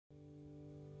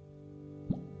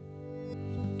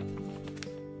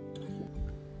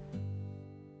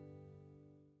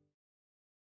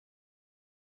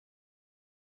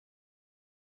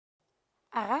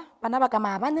Aga bana ba ka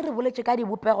maabane re boletse ka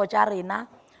dibopego tša rena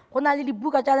go na le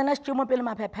dibuka tša lena se mo pele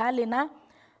maphephe a lena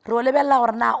re o lebelela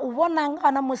gore na o bonang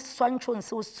gana mo seswantšhong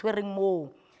se o se tshwereng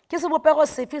moo ke sebopego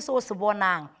sefe se o se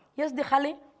bonang yes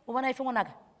dikgale o bona efe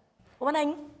ngwanaka o bona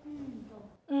eng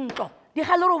ntlo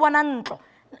dikgale re o bona ntlo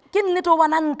ke nnete o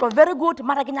bona ntlo very good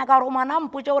mara ke nyaka gore o ngwana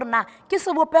mpotse gore na ke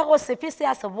sebopego sefe se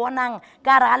a se bonang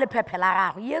ka gare ga lephephe la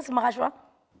gago yes mogašwa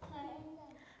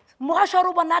mogašwa re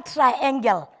o bona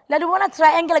triangle le di bona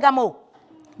triangle ka moo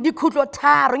dikhutlo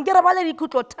tharo nke re bale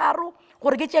dikhutlo tharo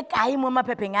gore ke tše kae mo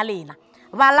maphepheng a lena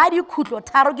bala dikhutlo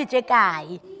tharo ke tše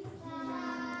kae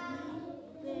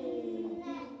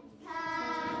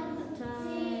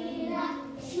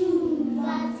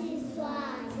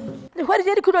le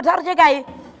hweditše dikhutlo tharo tše kae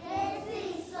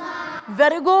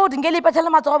very good nke le ipethele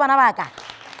matsogo bana baka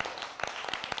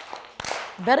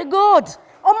very good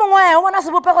o mongwe o bona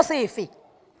sebopego sefe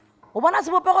o bona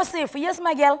sebopego sefe yes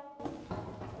magel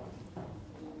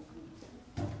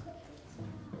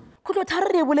khutlo tharo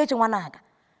re e boletse ngwanaka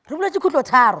re boletse khutlo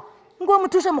tharo nko mo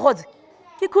thuse mogotse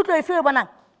ke khutlo efe o bonang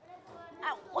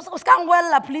o se ka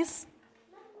ngwelela please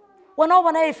wena o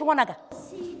bona efe ngwanaka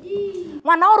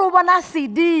ngwana gore o bona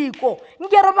sediko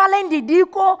nke re baleng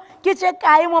didiko ke tše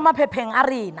kae mo maphepheng a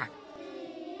rena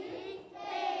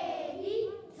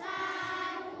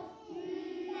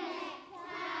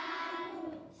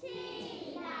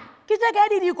ke tše kae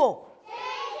didiko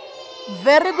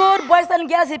very good boys and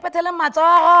girls ipetele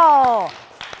matsogo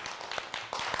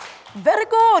very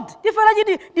good di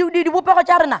feletše dibopego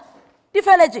tša rena di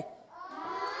feletše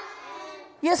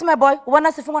yes my boy o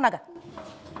bona sefe ngwanaka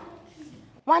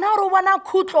ngwana gore o bona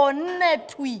khutlo nne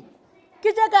thui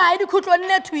ke tše kae dikhutlo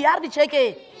nne thui a re di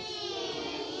tšhekeng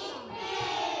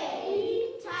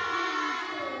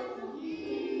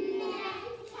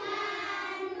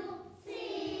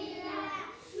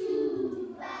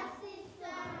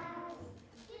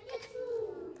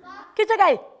ke tše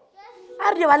kae a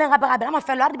re di baleng gape-gape ga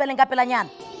mafelo a re di baleng ka pelanyana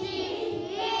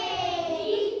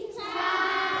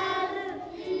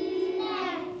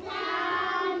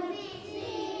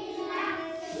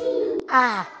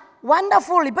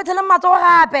wonderful ipetheleng matsogo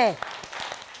gape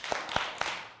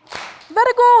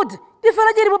very good di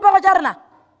feletše dibopego tša rena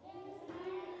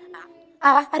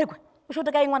aga a rekwe o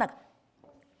šote ka eng ngwanaka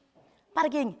ba re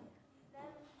ke eng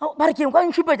ba re ke eng kwa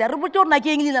ntšhupetša re botse gore na ke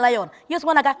eng leina la yona yes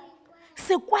ngwanaka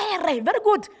sekwere very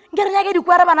good nke re nyake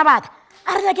dikwere bana baka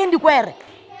a re nyakeng dikwere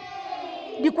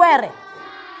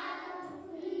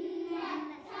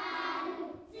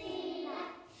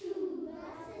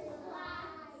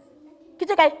ke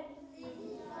tše kae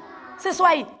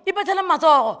seswai ipetheleng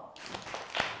matsogo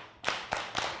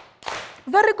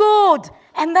very good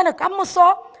and then ka moso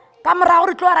ka morago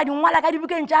re tloa ra dingwala ka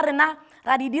dibukeng tša rena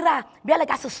ra di dira bjale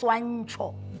ka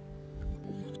seswantšho